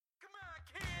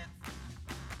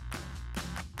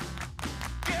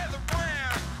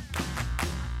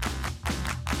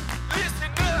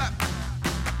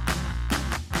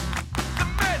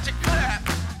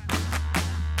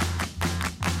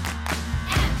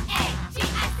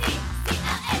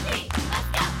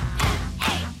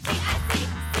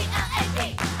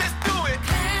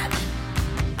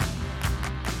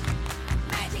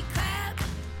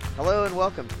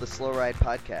welcome to the Slow Ride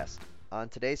Podcast. On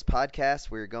today's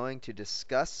podcast, we're going to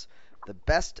discuss the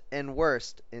best and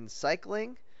worst in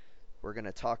cycling. We're going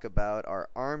to talk about our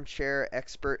armchair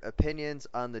expert opinions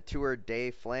on the Tour De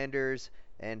Flanders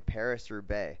and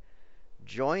Paris-Roubaix.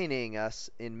 Joining us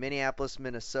in Minneapolis,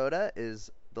 Minnesota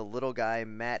is the little guy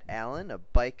Matt Allen, a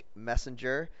bike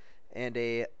messenger and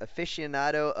a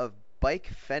aficionado of bike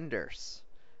fenders.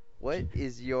 What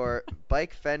is your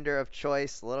bike fender of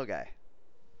choice, little guy?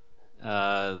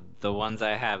 The ones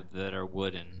I have that are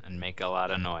wooden and make a lot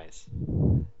of noise.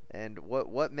 And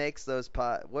what makes those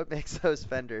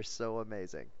fenders so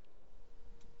amazing?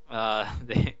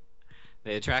 They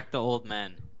attract the old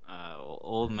men.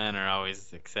 Old men are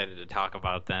always excited to talk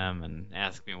about them and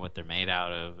ask me what they're made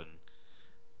out of, and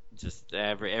just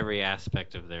every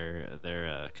aspect of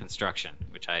their construction,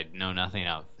 which I know nothing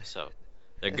of. So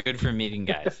they're good for meeting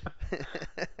guys.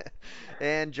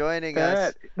 And joining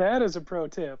us, that is a pro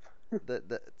tip.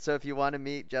 So if you want to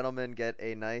meet gentlemen, get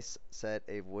a nice set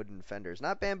of wooden fenders.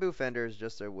 Not bamboo fenders,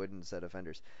 just a wooden set of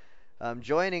fenders.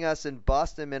 Joining us in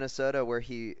Boston,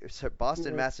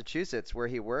 Massachusetts, where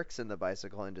he works in the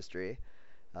bicycle industry,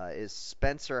 is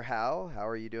Spencer Howe. How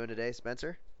are you doing today,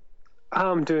 Spencer?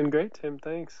 I'm doing great, Tim.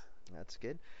 Thanks. That's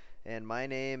good. And my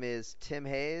name is Tim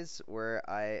Hayes, where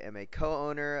I am a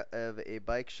co-owner of a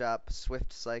bike shop,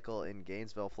 Swift Cycle, in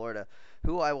Gainesville, Florida,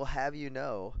 who I will have you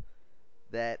know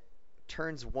that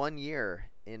turns 1 year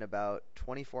in about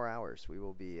 24 hours. We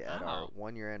will be at our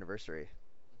 1 year anniversary.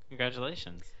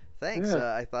 Congratulations. Thanks.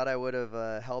 Yeah. I thought I would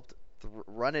have helped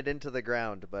run it into the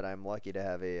ground, but I'm lucky to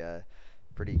have a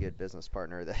pretty good business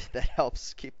partner that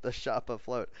helps keep the shop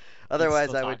afloat.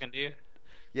 Otherwise, I would. Talking to you?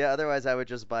 Yeah. Otherwise, I would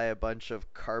just buy a bunch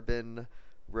of carbon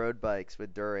road bikes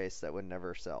with Durace that would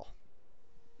never sell.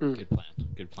 Good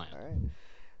plan. All right.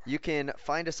 You can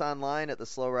find us online at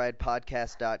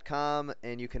theslowridepodcast.com,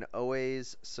 and you can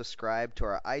always subscribe to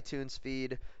our iTunes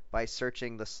feed by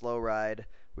searching The Slow Ride.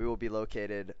 We will be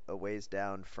located a ways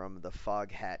down from the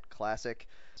Fog Hat Classic.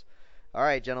 All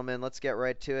right, gentlemen, let's get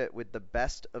right to it with the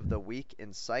best of the week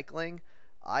in cycling.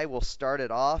 I will start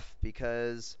it off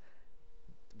because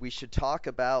we should talk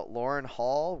about Lauren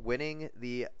Hall winning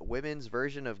the women's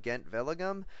version of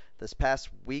Ghent-Wevelgem this past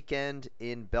weekend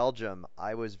in Belgium.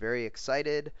 I was very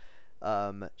excited.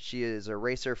 She is a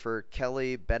racer for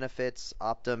Kelly Benefits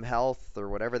Optum Health, or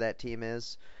whatever that team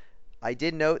is. I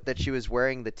did note that she was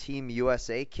wearing the Team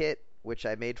USA kit, which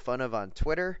I made fun of on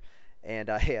Twitter.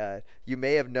 And you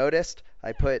may have noticed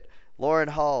I put Lauren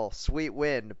Hall, sweet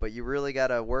win, but you really got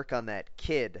to work on that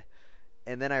kid.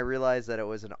 And then I realized that it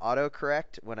was an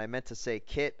autocorrect. When I meant to say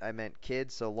kit, I meant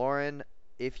kid. So Lauren,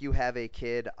 if you have a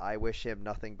kid, I wish him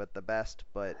nothing but the best.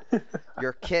 But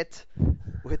your kit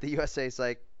with the USA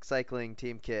Cycling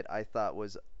team kit, I thought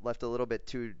was left a little bit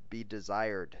to be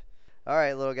desired. All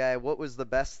right, little guy, what was the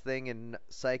best thing in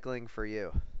cycling for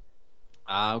you?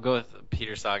 I'll go with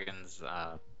Peter Sagan's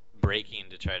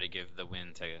braking to try to give the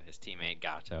win to his teammate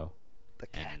Gatto. The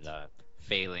cat. And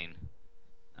failing.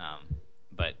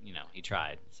 But he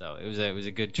tried, so it was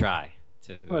a good try.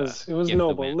 It was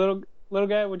noble. Little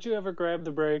guy, would you ever grab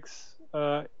the brakes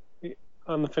on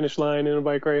the finish line in a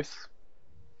bike race?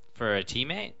 For a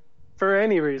teammate? For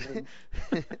any reason.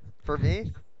 For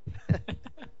me?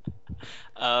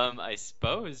 I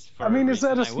suppose. Is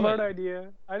that a smart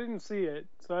idea? I didn't see it,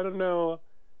 so I don't know.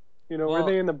 Were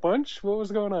they in the bunch? What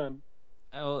was going on?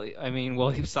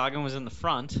 Sagan was in the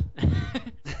front.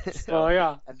 Oh,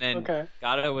 yeah. And then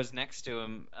Gatto was next to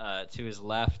him, to his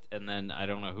left, and then I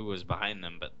don't know who was behind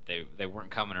them, but they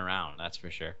weren't coming around, that's for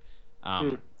sure.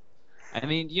 When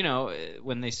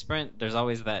they sprint, there's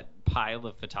always that pile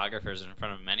of photographers in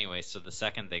front of them anyway, so the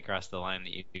second they cross the line,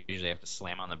 you usually have to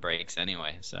slam on the brakes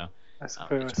anyway. So it's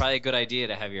probably a good idea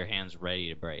to have your hands ready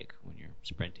to brake when you're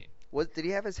sprinting. Did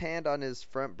he have his hand on his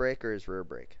front brake or his rear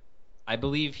brake? I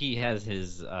believe he has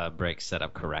his brakes set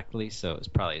up correctly, so it's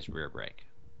probably his rear brake.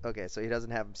 Okay, so he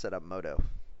doesn't have them set up moto.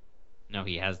 No,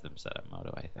 he has them set up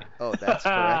moto, I think. Oh, that's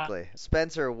correctly.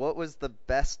 Spencer, what was the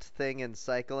best thing in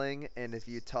cycling? And if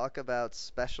you talk about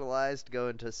Specialized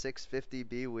going to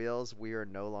 650B wheels, we are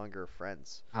no longer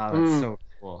friends. Oh, that's so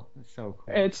cool. That's so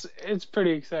cool. It's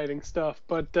pretty exciting stuff,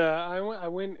 but I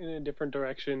went in a different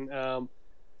direction.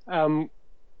 I'm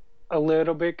a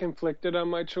little bit conflicted on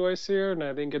my choice here, and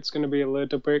I think it's going to be a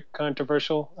little bit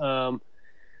controversial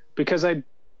because I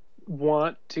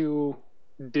want to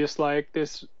dislike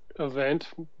this event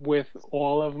with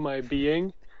all of my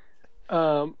being.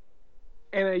 And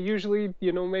I usually,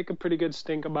 make a pretty good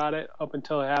stink about it up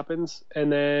until it happens.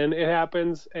 And then it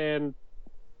happens, and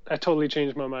I totally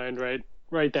changed my mind right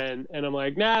then. And I'm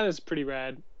like, nah, this is pretty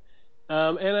rad.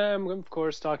 And I'm of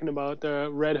course talking about the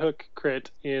Red Hook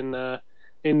crit in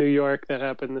New York that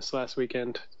happened this last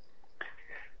weekend.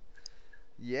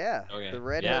 Yeah, Okay. the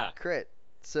Red Hook Yeah. crit.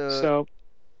 So So,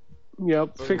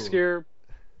 yep, Ooh. fixed gear,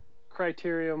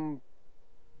 criterium,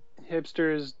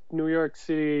 hipsters, New York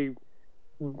City,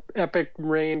 epic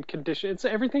rain condition. It's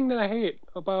everything that I hate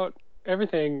about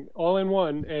everything all in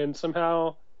one, and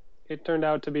somehow it turned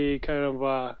out to be kind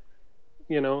of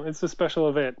it's a special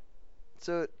event.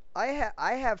 so I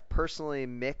have personally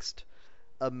mixed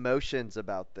emotions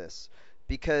about this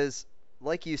because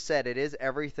like you said, it is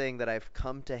everything that I've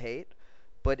come to hate,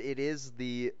 but it is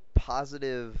the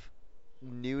positive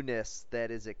newness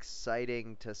that is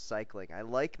exciting to cycling. I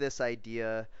like this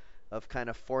idea of kind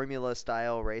of formula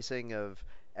style racing of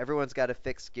everyone's got a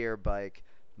fixed gear bike,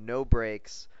 no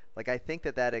brakes. Like I think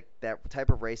that type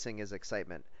of racing is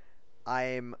excitement.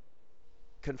 I'm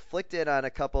conflicted on a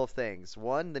couple of things.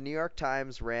 One, the New York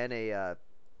Times ran a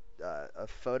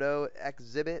photo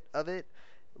exhibit of it.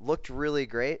 Looked really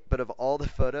great, but of all the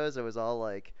photos, it was all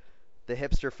like the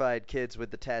hipsterfied kids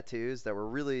with the tattoos that were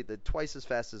really twice as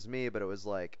fast as me, but it was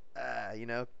like,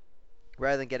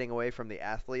 rather than getting away from the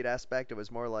athlete aspect, it was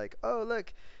more like, oh,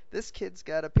 look, this kid's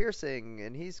got a piercing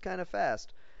and he's kind of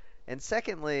fast. And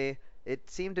secondly, it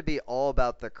seemed to be all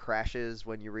about the crashes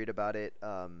when you read about it.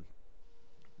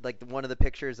 Like one of the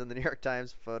pictures in the New York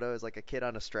Times photo is like a kid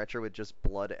on a stretcher with just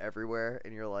blood everywhere,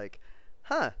 and you're like,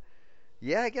 huh,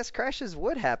 yeah, I guess crashes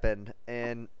would happen.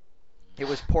 And it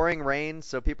was pouring rain,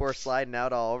 so people were sliding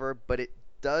out all over, but it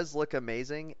does look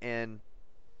amazing, and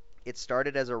it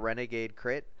started as a renegade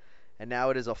crit, and now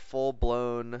it is a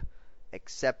full-blown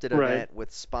accepted Right. event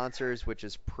with sponsors, which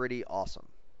is pretty awesome.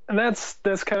 And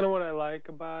that's kind of what I like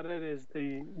about it is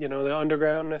the the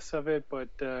undergroundness of it, but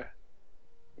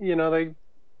they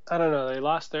I don't know, they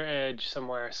lost their edge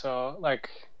somewhere. So like,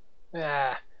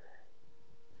 yeah,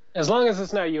 as long as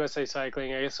it's not USA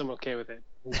Cycling, I guess I'm okay with it.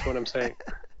 That's what I'm saying.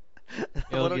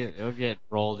 It'll get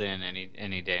rolled in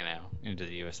any day now into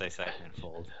the USA Cycling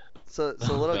fold. So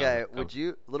little guy, would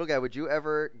you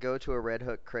ever go to a Red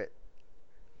Hook crit?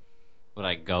 Would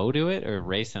I go to it or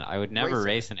race in it? I would never Race it.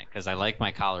 race in it because I like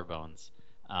my collarbones.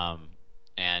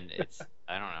 And it's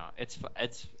I don't know.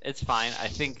 It's fine. I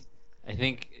think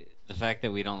the fact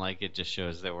that we don't like it just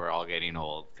shows that we're all getting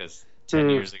old. Because 10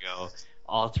 years ago,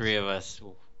 all three of us,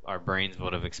 our brains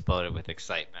would have exploded with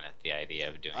excitement at the idea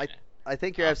of doing it. I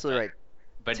think you're absolutely right.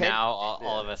 But 10 now all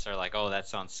yeah. of us are like, oh, that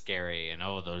sounds scary, and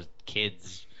oh, those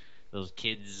kids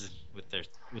with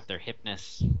their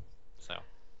hipness. So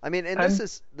I mean, and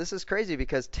this is crazy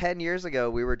because 10 years ago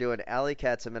we were doing alley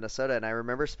cats in Minnesota, and I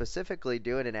remember specifically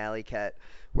doing an alley cat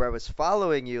where I was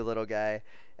following you, little guy,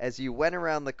 as you went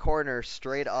around the corner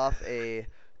straight off a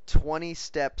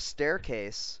 20-step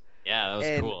staircase. yeah, that was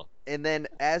And cool. and then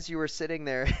as you were sitting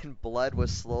there and blood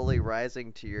was slowly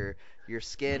rising to your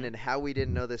skin and how we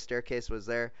didn't know the staircase was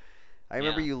there, I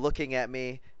remember Yeah. you looking at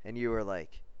me and you were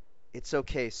like, "It's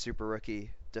okay, Super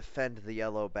Rookie. Defend the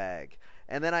yellow bag."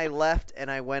 And then I left and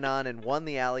I went on and won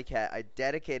the alley cat. I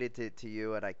dedicated it to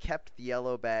you and I kept the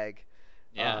yellow bag.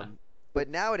 Yeah. But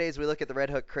nowadays we look at the Red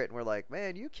Hook crit and we're like,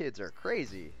 "Man, you kids are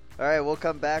crazy." All right, we'll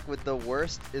come back with the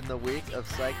worst in the week of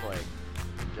cycling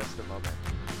in just a moment.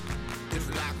 It's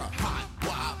like a hot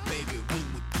wild baby when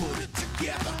we put it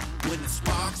together. When the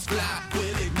sparks fly,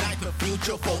 we'll ignite the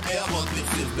future forever.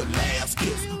 This is the last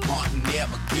kiss, Martin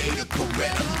Navigator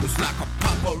Coretta. It's like a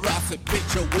paparazzi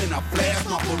picture when I flash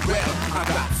my Beretta. I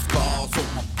got scars on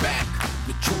my back,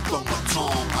 the truth on my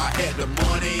tongue. I had the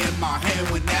money in my hand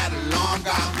when that alarm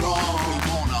got wrong. We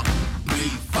wanna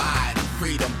breathe fire and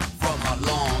freedom from our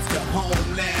lungs. To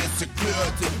homeland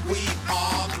security, we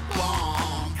are the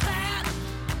bomb.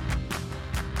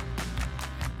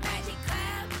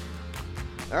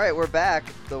 All right, we're back.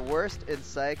 The worst in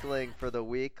cycling for the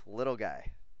week, little guy.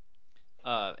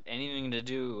 Anything to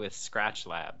do with Scratch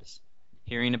Labs,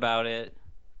 hearing about it,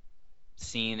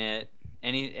 seeing it,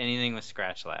 anything with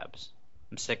Scratch Labs.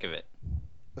 I'm sick of it.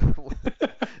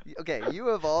 Okay, you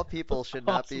of all people should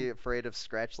not be afraid of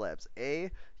Scratch Labs.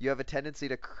 A, you have a tendency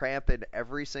to cramp in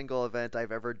every single event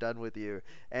I've ever done with you.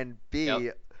 And B,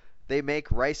 Yep. they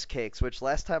make rice cakes, which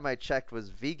last time I checked was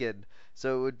vegan,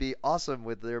 so it would be awesome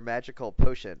with their magical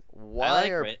potion.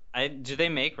 Do they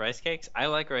make rice cakes? I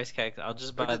like rice cakes. I'll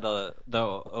just buy the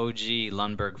OG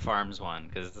Lundberg Farms one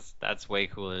because that's way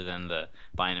cooler than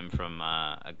buying them from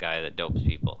a guy that dopes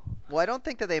people. Well, I don't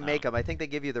think that they make them. I think they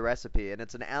give you the recipe, and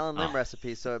it's an Alan Lim Oh.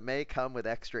 recipe, so it may come with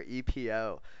extra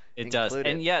EPO. It does, included.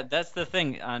 and yeah, that's the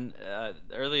thing. On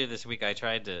earlier this week, I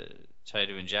tried to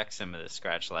inject some of the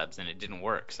Scratch Labs, and it didn't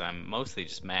work. So I'm mostly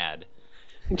just mad.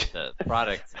 The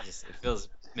product it feels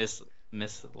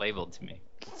mislabeled to me.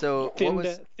 So what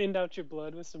was thinned out your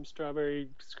blood with some strawberry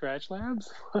scratch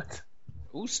labs? What?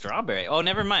 Ooh, strawberry. Oh,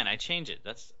 never mind. I change it.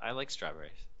 I like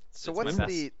strawberries. so It's what's my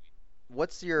the best.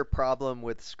 what's your problem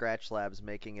with Scratch Labs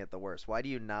making it the worst? Why do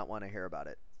you not want to hear about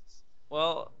it?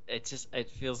 Well, it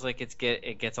feels like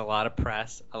it gets a lot of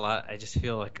press. I just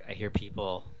feel like I hear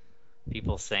people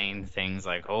saying things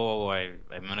like, "Oh, I'm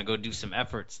gonna go do some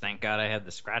efforts. Thank God I had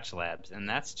the scratch labs," and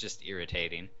that's just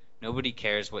irritating. Nobody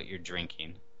cares what you're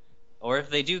drinking, or if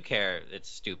they do care, it's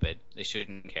stupid. They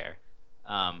shouldn't care.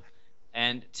 Um,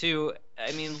 and two,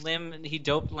 I mean, Lim he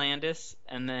doped Landis,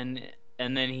 and then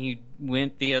he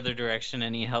went the other direction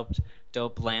and he helped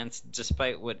dope Lance,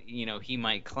 despite what he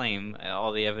might claim.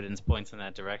 All the evidence points in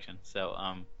that direction. So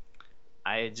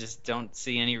I just don't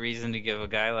see any reason to give a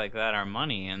guy like that our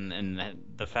money, and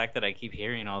the fact that I keep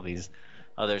hearing all these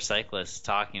other cyclists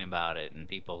talking about it and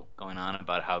people going on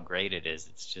about how great it is,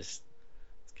 it's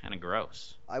kind of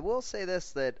gross. I will say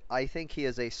this, that I think he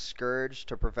is a scourge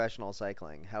to professional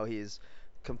cycling. How he's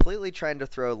completely trying to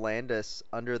throw Landis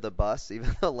under the bus,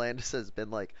 even though Landis has been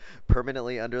like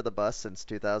permanently under the bus since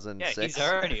Yeah, 2006. he's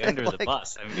already under the Like,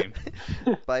 bus. I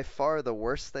mean, by far the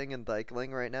worst thing in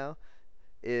cycling right now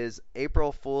is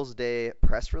April Fool's Day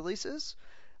press releases.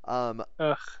 Um,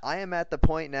 Ugh. I am at the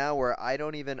point now where I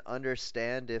don't even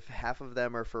understand if half of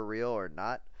them are for real or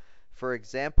not. For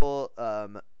example,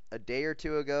 a day or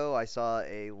two ago, I saw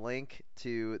a link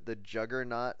to the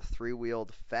Juggernaut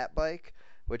three-wheeled fat bike,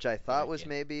 which I thought was yeah.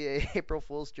 maybe a April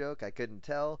Fool's joke. I couldn't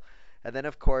tell. And then,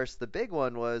 of course, the big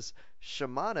one was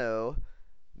Shimano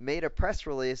made a press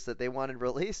release that they wanted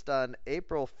released on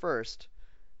April 1st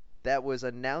that was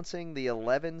announcing the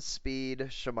 11-speed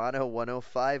Shimano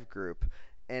 105 group.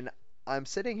 And I'm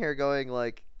sitting here going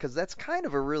like, because that's kind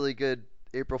of a really good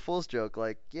April Fool's joke.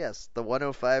 Like, yes, the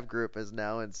 105 group is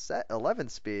now in set 11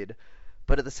 speed,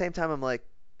 but at the same time, I'm like,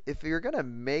 if you're gonna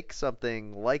make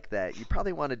something like that, you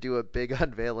probably want to do a big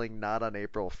unveiling not on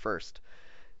April 1st,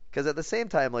 because at the same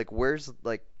time, like, where's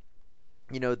like,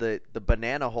 the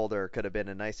banana holder could have been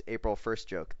a nice April 1st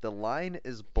joke. The line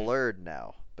is blurred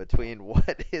now between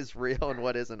what is real and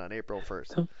what isn't on April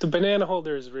 1st. The banana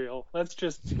holder is real. Let's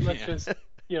just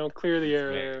clear the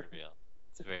air very there. real.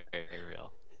 It's very, very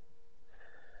real.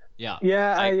 Yeah.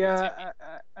 Yeah, agree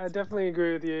I definitely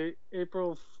agree with you.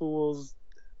 April Fools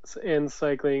in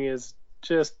cycling is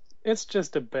just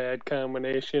a bad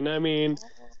combination. I mean,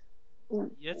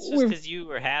 It's just because you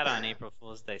were had on April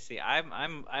Fool's Day. See,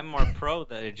 I'm more pro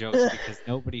the jokes because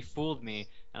nobody fooled me,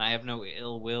 and I have no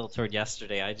ill will toward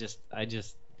yesterday. I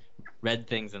just read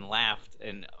things and laughed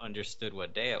and understood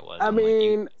what day it was. I unlike you.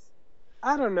 mean,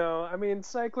 I don't know. I mean,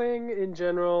 cycling in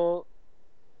general,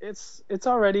 it's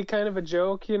already kind of a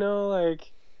joke,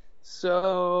 like,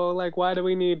 so, like, why do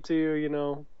we need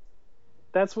to,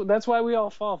 that's why we all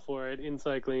fall for it in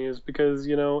cycling, is because,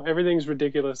 everything's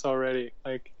ridiculous already.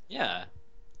 Like Yeah.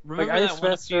 Like Remember ice that one?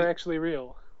 vests are actually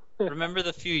real. Remember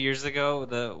the few years ago,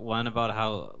 the one about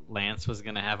how Lance was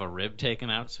gonna have a rib taken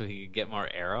out so he could get more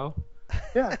aero?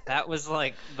 Yeah. That was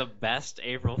like the best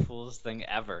April Fool's thing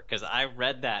ever, because I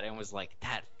read that and was like,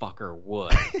 that fucker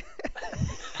would.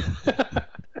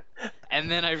 And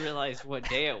then I realized what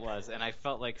day it was, and I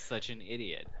felt like such an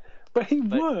idiot. But he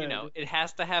But would. it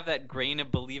has to have that grain of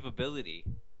believability.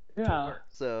 To Yeah. work.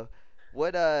 So,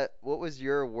 what was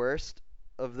your worst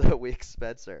of the week,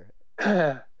 Spencer?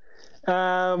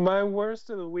 My worst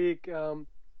of the week,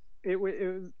 it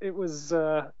was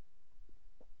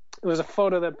a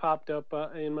photo that popped up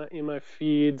in my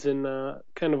feeds and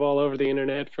kind of all over the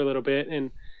internet for a little bit,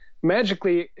 and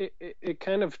magically it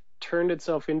kind of turned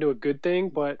itself into a good thing,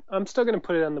 but I'm still going to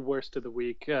put it on the worst of the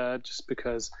week, just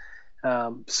because.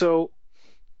 So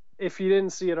if you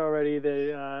didn't see it already,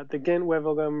 the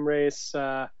Ghent-Wevelgem race,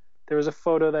 there was a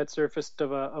photo that surfaced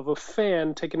of a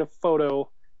fan taking a photo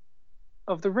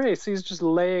of the race. He's just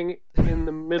laying in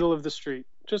the middle of the street,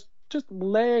 just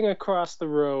laying across the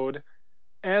road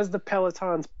as the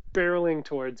peloton's barreling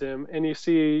towards him, and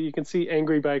you can see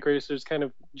angry bike racers kind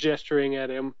of gesturing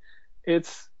at him.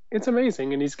 It's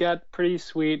amazing, and he's got pretty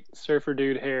sweet surfer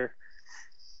dude hair.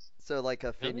 So, like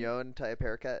a Really? Fignon type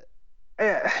haircut?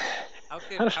 How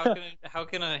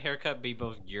can a haircut be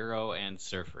both Euro and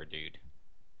surfer dude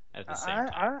at the same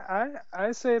time?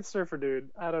 I say it's surfer dude.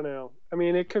 I don't know. I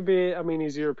mean, it could be. I mean,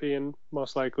 he's European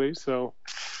most likely, so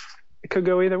it could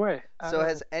go either way. So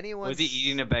has anyone... Was he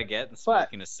eating a baguette and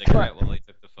smoking a cigarette while he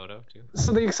took the photo too?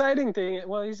 So the exciting thing,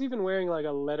 well, he's even wearing like a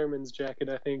Letterman's jacket,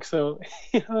 I think. So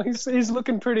he's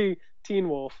looking pretty Teen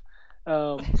Wolf.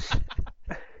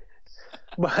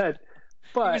 But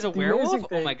He was a the werewolf? amazing Oh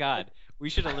thing- my god. We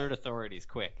should alert authorities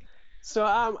quick. So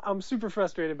I'm super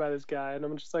frustrated by this guy, and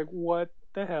I'm just like, what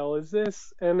the hell is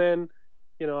this? And then,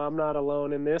 I'm not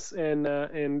alone in this, and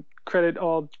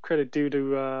all credit due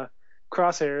to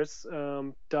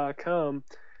crosshairs.com,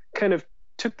 kind of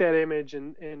took that image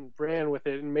and ran with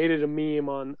it and made it a meme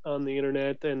on the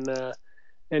internet,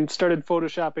 and started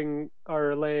photoshopping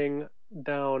or laying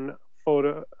down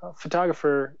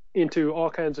photographer into all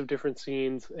kinds of different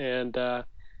scenes, and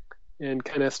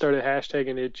kind of started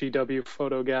hashtagging it GW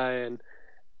photo guy, and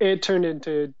it turned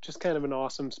into just kind of an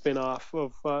awesome spin-off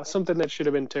of something that should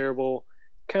have been terrible.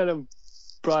 Kind of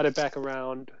brought it back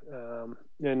around,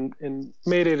 and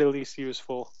made it at least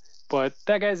useful. But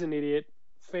that guy's an idiot.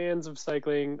 Fans of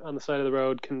cycling on the side of the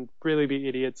road can really be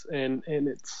idiots, and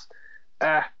it's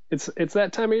that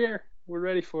time of year. We're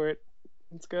ready for it.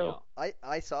 Let's go.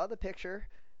 I saw the picture.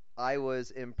 I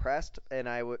was impressed, and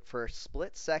for a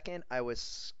split second I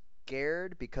was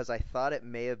scared because I thought it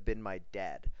may have been my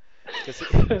dad. I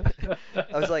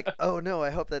was like, oh no, I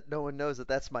hope that no one knows that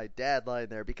that's my dad lying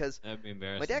there, because That'd be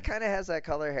embarrassing. my dad kind of has that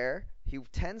color hair. He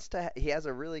has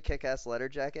a really kick-ass leather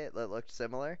jacket that looked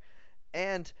similar,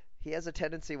 and he has a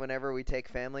tendency whenever we take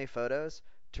family photos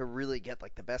to really get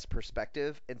like the best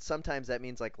perspective, and sometimes that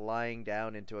means like lying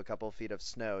down into a couple feet of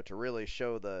snow to really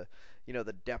show the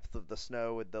depth of the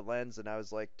snow with the lens, and I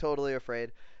was like totally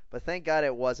afraid. But thank God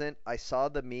it wasn't. I saw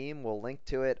the meme. We'll link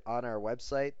to it on our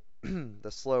website,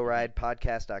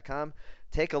 theslowridepodcast.com.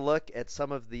 Take a look at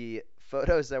some of the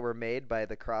photos that were made by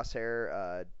the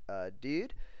crosshair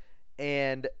dude,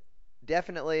 and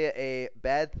definitely a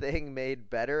bad thing made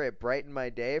better. It brightened my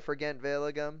day for Gent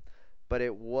Wevelgem, but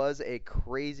it was a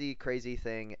crazy, crazy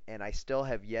thing, and I still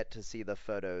have yet to see the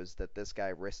photos that this guy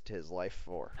risked his life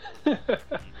for.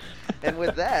 And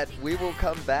with that, we will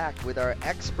come back with our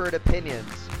expert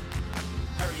opinions.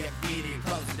 Hurry up, get in,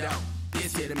 close the door.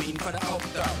 This here the meeting for the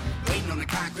overthrow. Waiting on the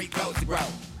concrete coast to grow.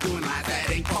 Doing lines that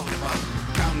ain't quotable.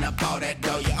 Counting up all that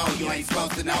dough you owe, you ain't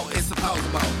supposed to know it's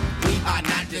supposable. We are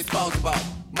not disposable.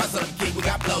 Muscle the king, we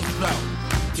got blows to blow.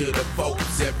 To the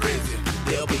folks at prison,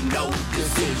 there'll be no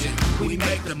decision. We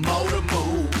make the motor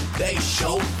move, they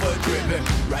chauffeur driven.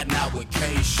 Right now we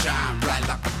can't shine right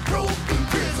like a broken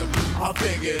prism. I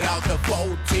figured out the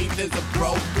 14th is a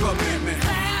broke commitment.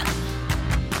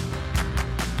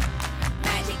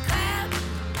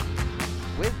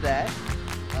 With that,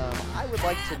 I would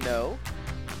like to know,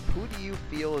 who do you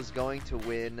feel is going to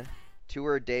win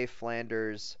Tour De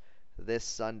Flanders this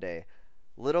Sunday?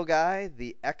 Little guy,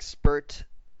 the expert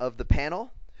of the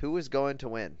panel, who is going to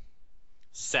win?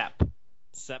 Sepp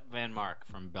Van Mark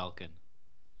from Belkin.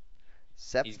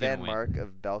 Sepp He's Van gonna Mark win.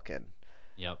 of Belkin.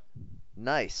 Yep.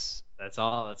 Nice. That's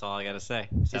all I gotta say.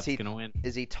 Sepp's gonna win.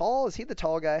 Is he tall? Is he the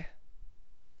tall guy?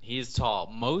 He is tall.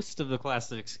 Most of the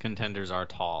classics contenders are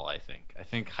tall, I think. I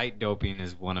think height doping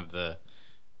is one of the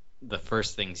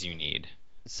first things you need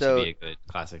to be a good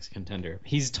classics contender.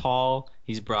 He's tall.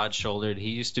 He's broad-shouldered. He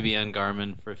used to be on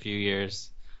Garmin for a few years.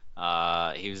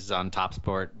 He was on Top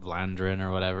Sport, Vlaanderen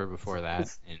or whatever before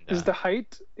that. Is the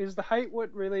height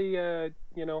what really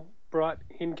brought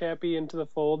Hincapie into the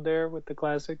fold there with the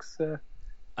classics?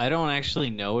 I don't actually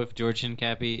know if George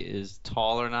Hincapie is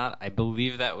tall or not. I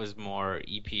believe that was more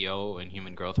EPO and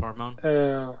human growth hormone.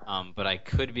 But I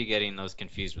could be getting those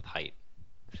confused with height.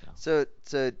 So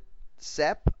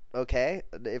Sepp, okay.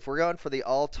 If we're going for the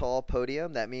all-tall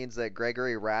podium, that means that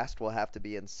Gregory Rast will have to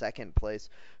be in second place.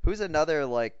 Who's another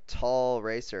tall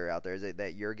racer out there? Is it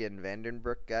that Jurgen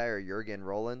Vandenbroek guy or Jurgen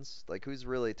Rollins? Who's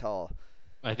really tall?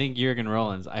 I think Jurgen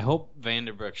Rollins. I hope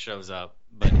Vandenbroek shows up,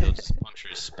 but he'll just puncture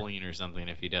his spleen or something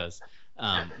if he does.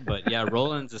 But yeah,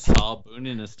 Rollins is tall.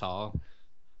 Boonen is tall.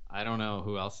 I don't know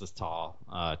who else is tall.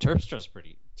 Terpstra's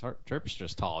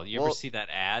Terpstra's tall. You ever see that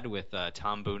ad with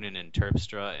Tom Boonen and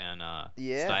Terpstra and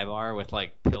Stybar with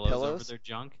pillows over their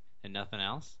junk and nothing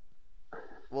else?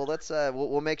 Well, let's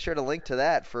we'll make sure to link to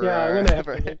that for. Yeah, I'm gonna have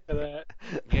to link to that.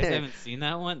 You guys haven't seen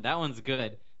that one? That one's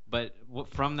good. But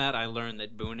from that, I learned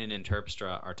that Boonen and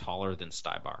Terpstra are taller than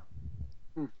Stybar.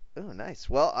 Oh, nice.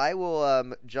 Well, I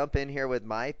will jump in here with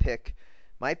my pick.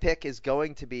 My pick is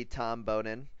going to be Tom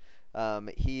Boonen.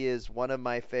 He is one of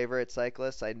my favorite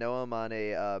cyclists. I know him on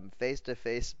a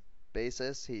face-to-face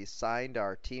basis. He signed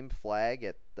our team flag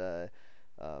at the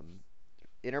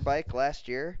Interbike last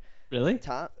year. Really?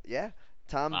 Tom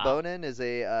Wow. Boonen is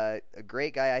a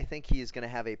great guy. I think he's going to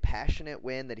have a passionate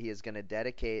win that he is going to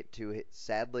dedicate to,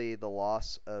 sadly, the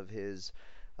loss of his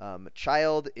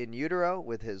child in utero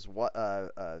with his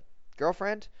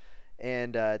girlfriend.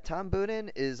 And Tom Boonen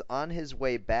is on his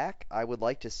way back. I would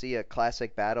like to see a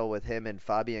classic battle with him and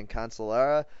Fabian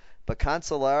Cancellara. But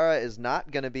Cancellara is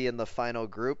not going to be in the final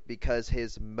group because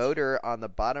his motor on the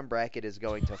bottom bracket is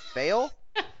going to fail,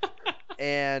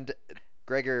 and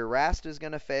Gregory Rast is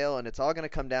going to fail, and it's all going to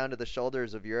come down to the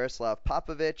shoulders of Jaroslav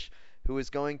Popovic, who is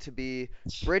going to be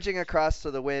bridging across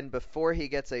to the win before he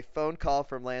gets a phone call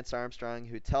from Lance Armstrong,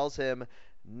 who tells him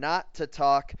not to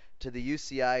talk to the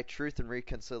UCI Truth and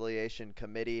Reconciliation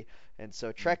Committee. And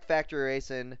so Trek Factory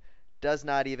Racing does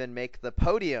not even make the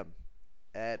podium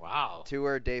at Wow.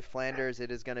 Tour de Flanders.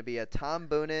 It is going to be a Tom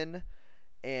Boonen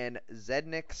and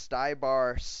Zednik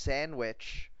Stybar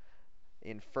sandwich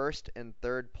in first and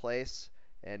third place.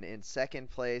 And in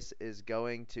second place is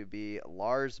going to be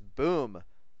Lars Boom.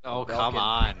 Oh, of come Belkin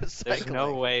on. There's Cycling.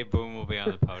 no way Boom will be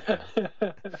on the podium.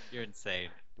 You're insane.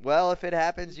 Well, if it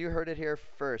happens, you heard it here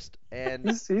first. And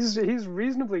he's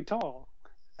reasonably tall.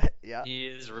 yeah, He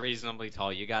is reasonably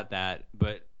tall. You got that,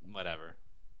 but whatever.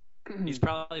 He's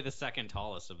probably the second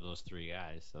tallest of those three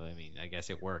guys. So I mean, I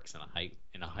guess it works in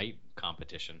a height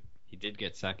competition. He did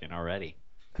get second already.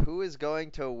 who is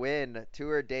going to win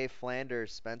Tour de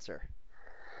Flanders, Spencer?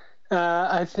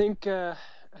 I think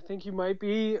you might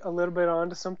be a little bit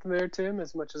onto something there, Tim.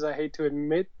 As much as I hate to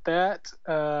admit that,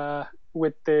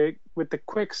 with the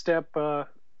quick step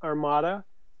armada,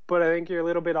 but I think you're a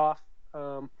little bit off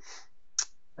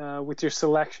with your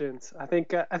selections. I think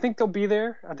they'll be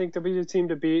there. I think they'll be the team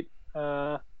to beat.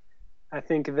 I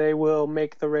think they will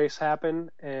make the race happen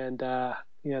and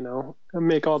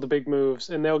make all the big moves,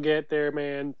 and they'll get their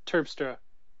man Terpstra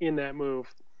in that move.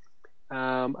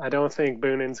 I don't think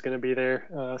Boonen's going to be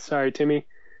there. Sorry, Timmy.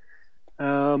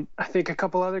 I think a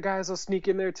couple other guys will sneak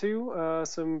in there too.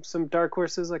 Some dark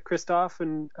horses like Christoph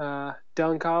and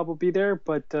Dylan Cobb will be there,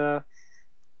 but the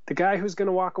guy who's going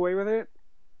to walk away with it,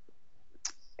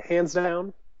 hands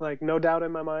down, like no doubt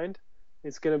in my mind,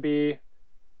 it's going to be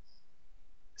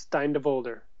Stein de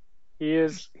Volder. He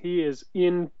is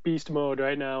in beast mode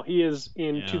right now. He is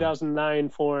in 2009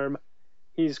 form.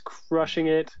 He's crushing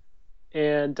it,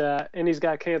 and he's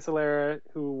got Cancellara,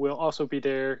 who will also be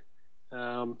there,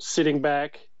 sitting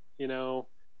back.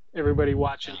 Everybody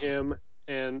watching him,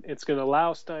 and it's going to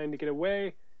allow Stein to get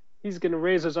away. He's going to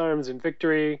raise his arms in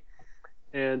victory,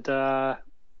 and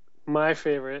my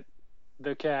favorite,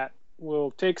 the Cat,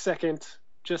 will take second,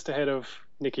 just ahead of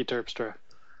Nicky Terpstra.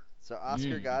 So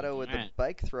Oscar Gatto with the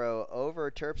bike throw over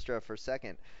Terpstra for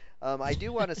second. I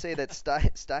do want to say that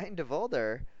Stein de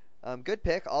Volder, good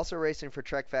pick, also racing for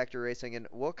Trek Factory Racing, and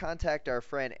we'll contact our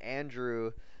friend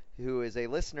Andrew, who is a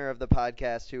listener of the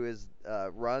podcast, who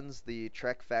runs the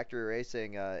Trek Factory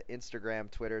Racing Instagram,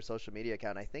 Twitter, social media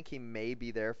account. I think he may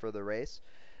be there for the race.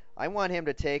 I want him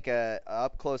to take a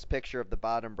up-close picture of the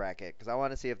bottom bracket because I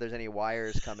want to see if there's any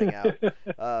wires coming out.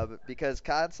 Because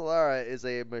Cancellara is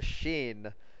a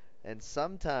machine, and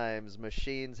sometimes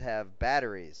machines have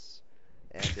batteries,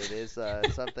 and it is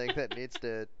something that needs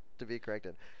to be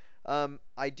corrected.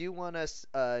 I do want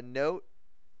to note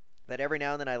that every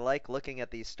now and then I like looking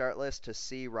at the start list to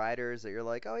see riders that you're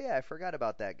like, oh yeah, I forgot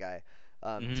about that guy.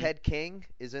 Ted King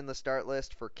is in the start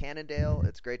list for Cannondale.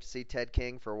 It's great to see Ted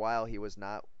King. For a while he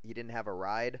didn't have a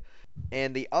ride.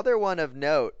 And the other one of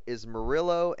note is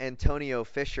Murilo Antonio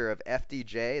Fischer of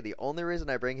FDJ. The only reason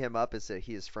I bring him up is that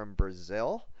he is from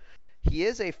Brazil. He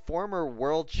is a former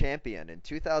world champion. In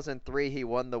 2003 he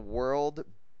won the World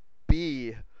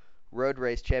B Road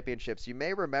Race Championships. You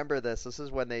may remember this. This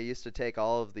is when they used to take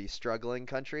all of the struggling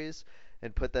countries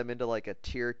and put them into like a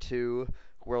tier 2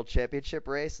 World Championship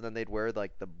race, and then they'd wear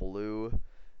like the blue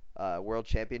World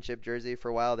Championship jersey for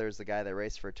a while. There's the guy that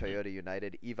raced for Toyota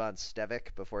United, Ivan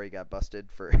Stevic, before he got busted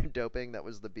for doping. That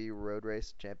was the B Road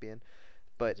Race champion.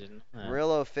 But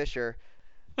Murilo Fischer.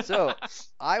 So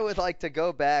I would like to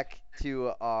go back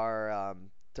to our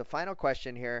final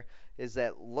question here. Is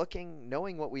that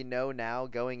knowing what we know now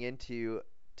going into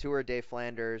Tour de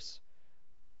Flanders,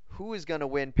 who is going to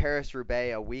win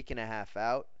Paris-Roubaix a week and a half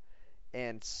out?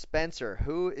 And Spencer,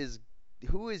 who is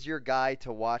your guy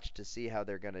to watch to see how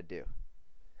they're going to do?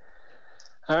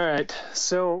 All right.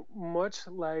 So much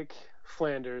like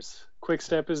Flanders,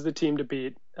 Quick-Step is the team to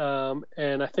beat.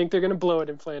 And I think they're going to blow it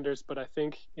in Flanders, but I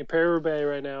think in Paris-Roubaix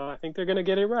right now, I think they're going to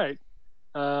get it right.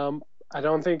 I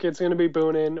don't think it's going to be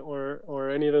Boonen or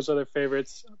any of those other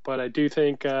favorites, but I do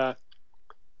think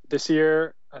this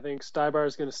year, I think Stybar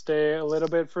is going to stay a little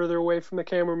bit further away from the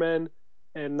cameramen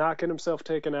and not get himself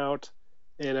taken out.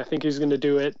 And I think he's going to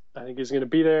do it. I think he's going to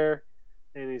be there,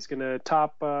 and he's going to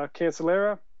top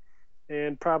Cancellara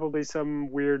and probably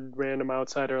some weird random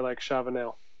outsider like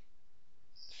Chavanel.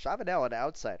 Chavanel, an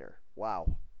outsider.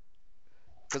 Wow.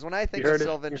 Because when I think of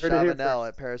Sylvain Chavanel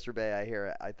at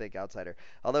Paris-Roubaix, I think outsider.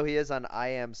 Although he is on I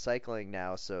Am Cycling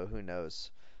now, so who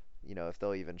knows? if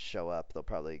they'll even show up. They'll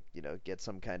probably, get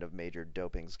some kind of major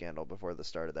doping scandal before the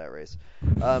start of that race.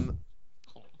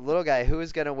 Little guy, who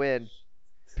is going to win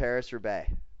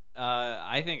Paris-Roubaix?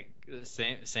 I think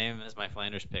same as my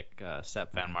Flanders pick.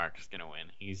 Sepp Van Mark is gonna win.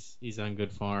 He's on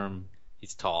good form.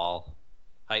 He's tall.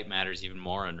 Height matters even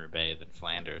more in Roubaix than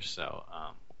Flanders, so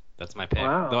that's my pick.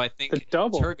 Wow, Though I think the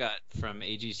double. Turgot from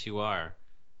AG2R,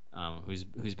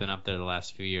 who's been up there the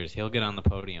last few years, he'll get on the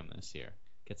podium this year.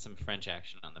 Get some French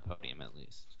action on the podium at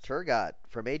least. Turgot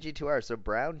from AG2R. So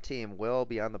Brown team will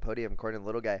be on the podium according to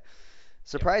Little Guy.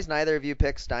 Surprised neither of you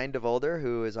picked Stein de Volder,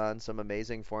 who is on some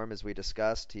amazing form as we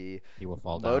discussed. He will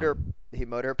fall down. He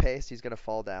motor pace. He's going to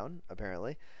fall down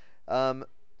apparently.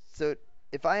 So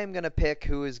if I am going to pick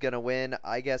who is going to win,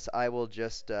 I guess I will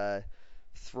just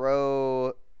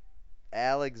throw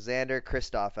Alexander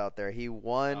Kristoff out there. He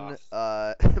won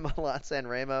Milan-San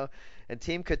Remo, and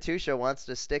Team Katusha wants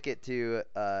to stick it to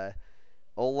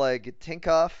Oleg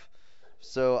Tinkoff.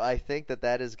 So I think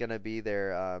that is going to be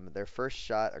their first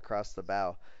shot across the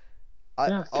bow.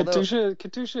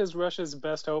 Katusha is Russia's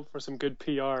best hope for some good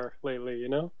PR lately,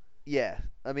 Yeah,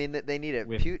 I mean they need it.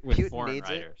 With Putin foreign needs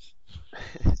riders.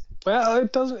 it. Well,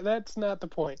 it doesn't. That's not the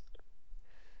point.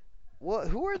 Well,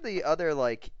 who are the other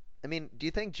do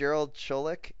you think Gerald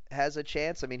Cholik has a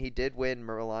chance? I mean, he did win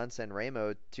Milan-San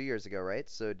Remo 2 years ago, right?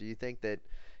 So do you think that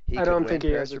he I could don't win think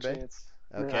he has a Paris-Roubaix? chance.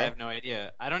 Okay. I have no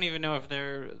idea. I don't even know if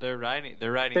they're riding.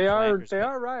 They're riding. They are. Flanders, They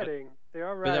are riding. They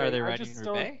are But riding. are they I riding just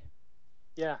Roubaix?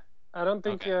 Yeah, I don't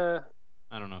think. Okay.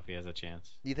 I don't know if he has a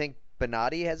chance. Do you think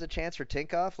Benatti has a chance for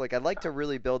Tinkoff? I'd like to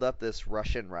really build up this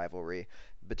Russian rivalry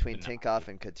between Tinkoff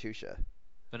and Katusha.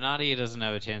 Benatti doesn't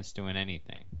have a chance to win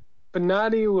anything.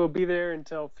 Benatti will be there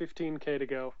until 15K to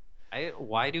go.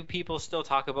 Why do people still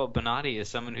talk about Benatti as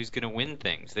someone who's going to win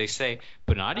things? They say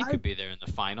Benatti could be there in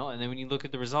the final, and then when you look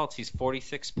at the results, he's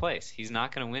 46th place. He's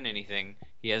not going to win anything.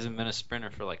 He hasn't been a sprinter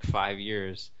for 5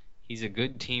 years. He's a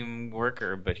good team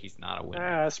worker, but he's not a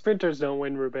winner. Sprinters don't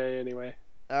win Roubaix anyway.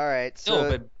 All right. So,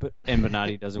 no, but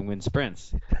Benatti doesn't win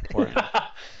sprints.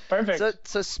 Perfect.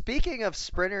 So speaking of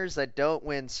sprinters that don't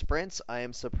win sprints, I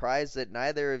am surprised that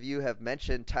neither of you have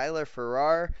mentioned Tyler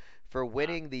Farrar for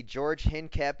winning the George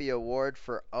Hincapie Award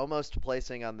for almost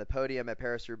placing on the podium at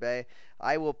Paris-Roubaix.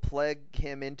 I will plug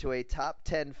him into a top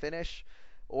 10 finish,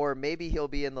 or maybe he'll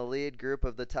be in the lead group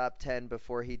of the top 10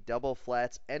 before he double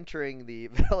flats entering the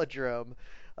velodrome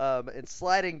and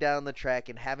sliding down the track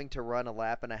and having to run a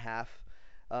lap and a half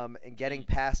and getting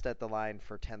passed at the line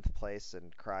for 10th place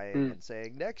and crying and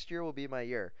saying, next year will be my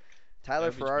year.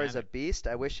 Tyler Farrar is a beast.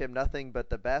 I wish him nothing but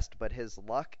the best, but his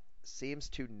luck seems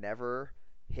to never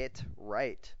hit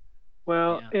right.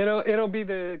 Well, it'll be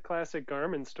the classic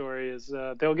Garmin story is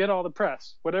they'll get all the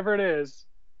press. Whatever it is,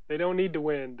 they don't need to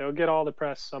win. They'll get all the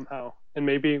press somehow. And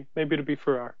maybe it'll be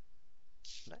Farrar.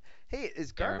 Hey,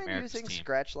 is Garmin using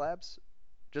Scratch Labs?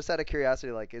 Just out of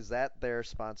curiosity, is that their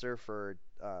sponsor for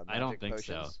I don't think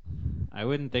potions? so. I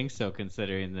wouldn't think so,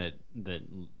 considering that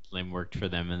Lim worked for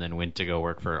them and then went to go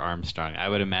work for Armstrong. I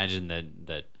would imagine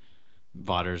that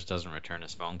Vaughters doesn't return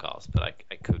his phone calls, but I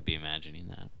could be imagining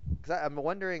that. Because I'm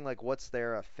wondering, what's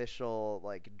their official,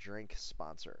 drink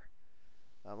sponsor?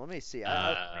 Let me see.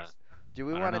 Do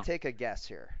we want to take a guess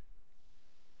here?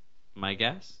 My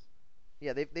guess?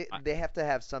 Yeah, they have to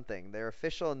have something. Their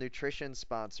official nutrition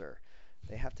sponsor.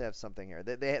 They have to have something here.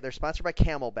 They're sponsored by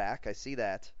Camelback. I see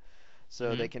that.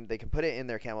 So they can put it in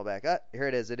their Camelback. Here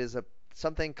it is. It is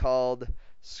something called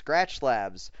Scratch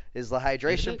Labs. Is the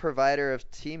hydration provider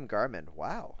of Team Garmin.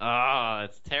 Wow. Oh,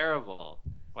 it's terrible.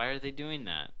 Why are they doing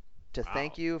that? To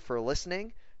thank you for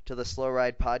listening to the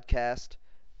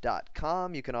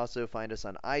slowridepodcast.com. You can also find us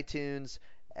on iTunes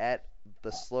at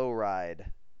The Slow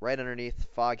Ride, right underneath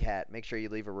Foghat. Make sure you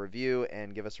leave a review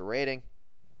and give us a rating.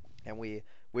 And we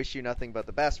wish you nothing but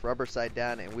the best. Rubber side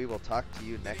down, and we will talk to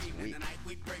you next week.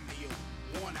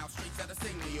 Worn out streets that I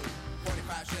sing to you.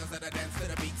 45 shells that I dance to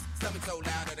the beats. Stomach so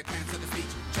loud that I cancel the speech.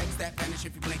 Checks that vanish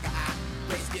if you blink an eye.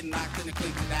 Race getting locked in the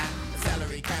clink to die. A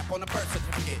salary cap on the birth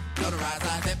certificate. Notarized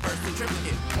eyes that burst in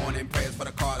triplicate. Morning prayers for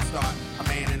the car to start.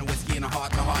 A man and a whiskey and a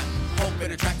heart to heart. Hope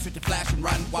in a tracksuit to flash and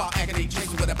run. While agony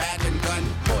chasing with a badge and gun.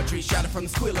 Poetry shouted from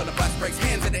the squeal of the bus. Breaks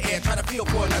hands in the air. Try to feel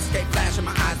for an escape. Flash in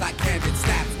my eyes like candid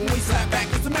snaps. When we slap back,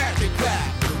 it's a magic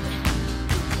clap.